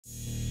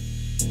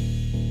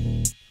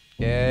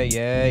Yeah.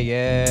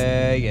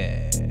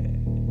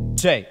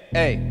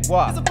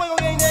 J-A-Y.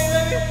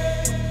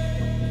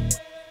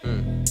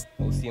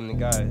 OCM the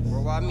guys.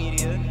 Worldwide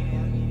media.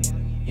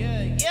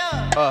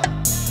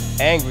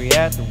 Angry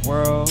at the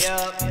world,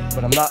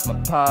 but I'm not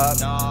my pop.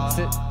 Nah.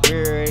 Sit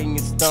weird in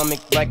your stomach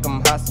like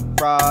I'm hot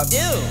surprised.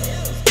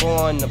 Let's go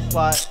on the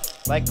plot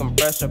like I'm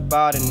fresh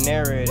about a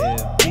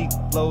narrative. Weak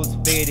flows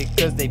faded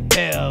cause they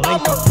pale in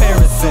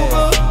comparison.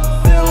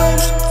 Viln,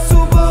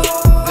 Supa,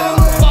 Viln,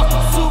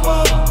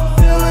 Supa,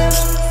 Viln,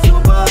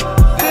 Supa,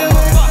 Viln,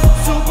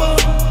 Supa,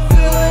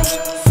 Viln,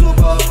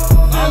 Supa,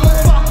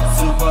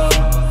 Supa,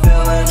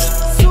 Viln,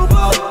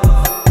 Supa.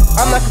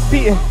 I'm not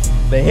competing,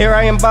 but here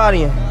I am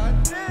bodying.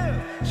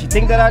 She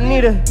think that I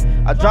need her,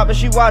 I drop her,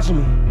 she watching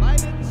me.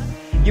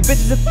 Your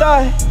bitches a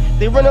thigh,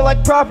 they running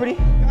like property.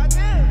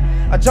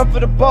 I jump for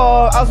the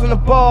ball, I was on the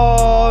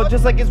ball,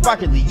 just like it's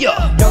Rocket League. Young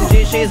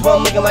JayShadesMadeIt,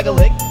 I'm looking like a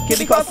lick. Can't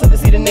be caught slipping,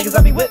 see the niggas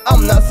I be with.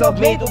 I'm not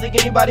self-made, don't think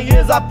anybody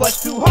is. I flex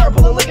too hard,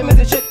 pulling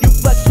ligaments and shit. You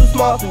flex too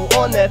small, through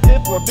on that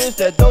fifth for a bitch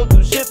that don't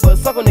do shit, but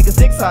suck on niggas'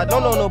 dicks. I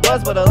don't know no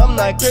buzz, but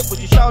alumni crip. Would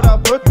you shout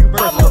out Brooke? You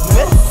first,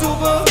 man.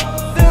 Supa,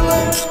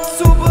 Viln,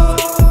 Supa,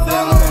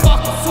 Viln,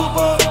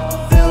 Supa,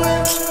 Viln,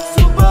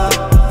 Supa,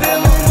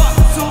 Viln,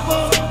 Supa,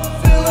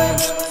 Viln,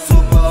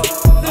 Supa,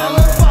 Viln,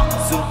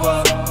 Supa,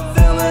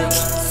 Viln,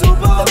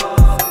 Supa.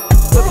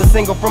 Flip a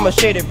single from a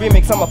shaded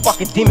remix. I'm a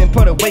fucking demon,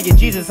 put away your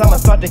Jesus. I'ma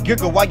start to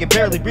giggle while you're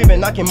barely breathing.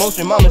 Knocking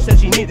motion, mama said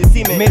she needed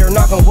semen. Made her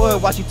knock on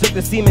wood while she took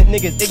the cement.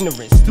 Niggas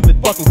ignorant,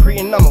 stupid fucking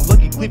cretin'. I'ma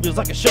look at cleavers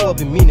like a show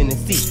up in meaning and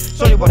see.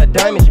 Shorty bought a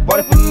diamond, she bought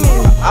it for me.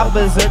 I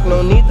berserk,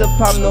 no need to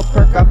pop no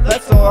perk. I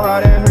flex so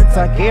hard it hurts.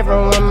 I gave her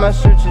one of my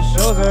shirts, it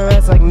shows her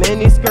ass like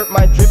mini skirt.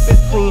 My drip is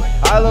clean,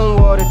 island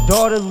water,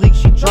 daughter leak,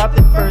 she dropped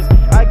it first.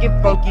 I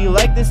get funky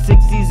like the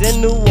 60s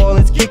in New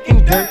Orleans,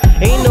 kicking dirt.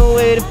 Ain't no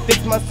way to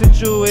fix my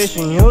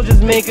situation, you'll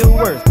just make it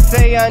worse.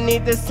 Say I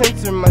need to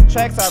censor my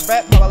tracks, I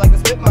rap how I like to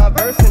spit my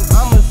verse. And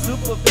I'm a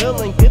super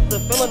villain, get the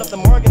feeling of the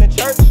morgue in the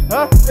church.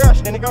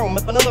 Gosh, then the girl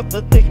with vanilla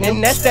for thick,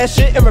 and that's that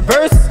shit in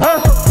reverse,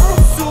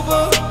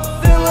 Supa,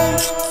 Viln,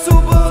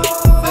 Supa,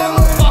 Viln,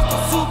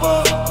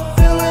 Supa,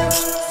 Viln,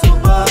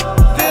 Supa,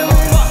 Viln,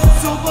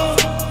 Supa,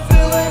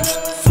 Viln,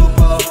 Supa,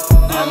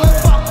 Viln,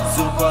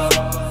 Supa,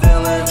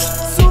 Viln,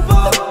 Supa.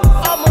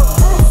 I'm a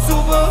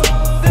Supa,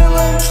 Viln,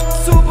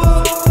 Supa,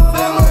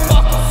 Viln,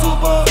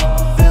 Supa,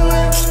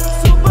 Viln,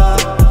 Supa,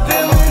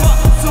 Viln,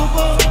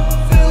 Supa,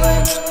 Viln,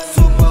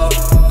 Supa,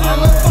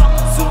 Viln,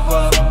 Supa,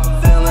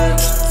 Viln,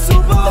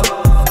 Supa.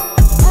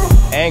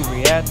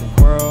 angry at the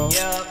world,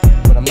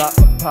 but I'm not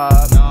my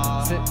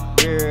pop. Sit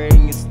weird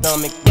in your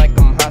stomach like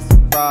I'm hot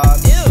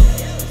surprised.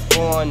 Let's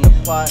go on the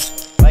plot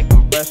like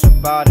I'm fresh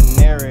about a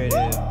narrative.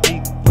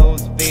 Weak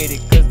flows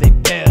faded cause they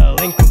pale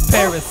in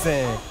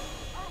comparison.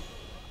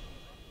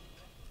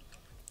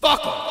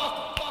 Fuck 'em.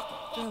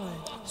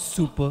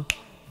 Super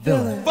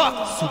villain.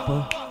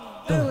 Super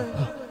villain.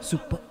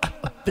 Super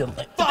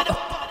villain.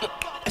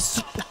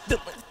 Super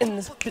villain in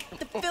this.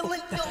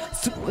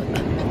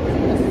 Super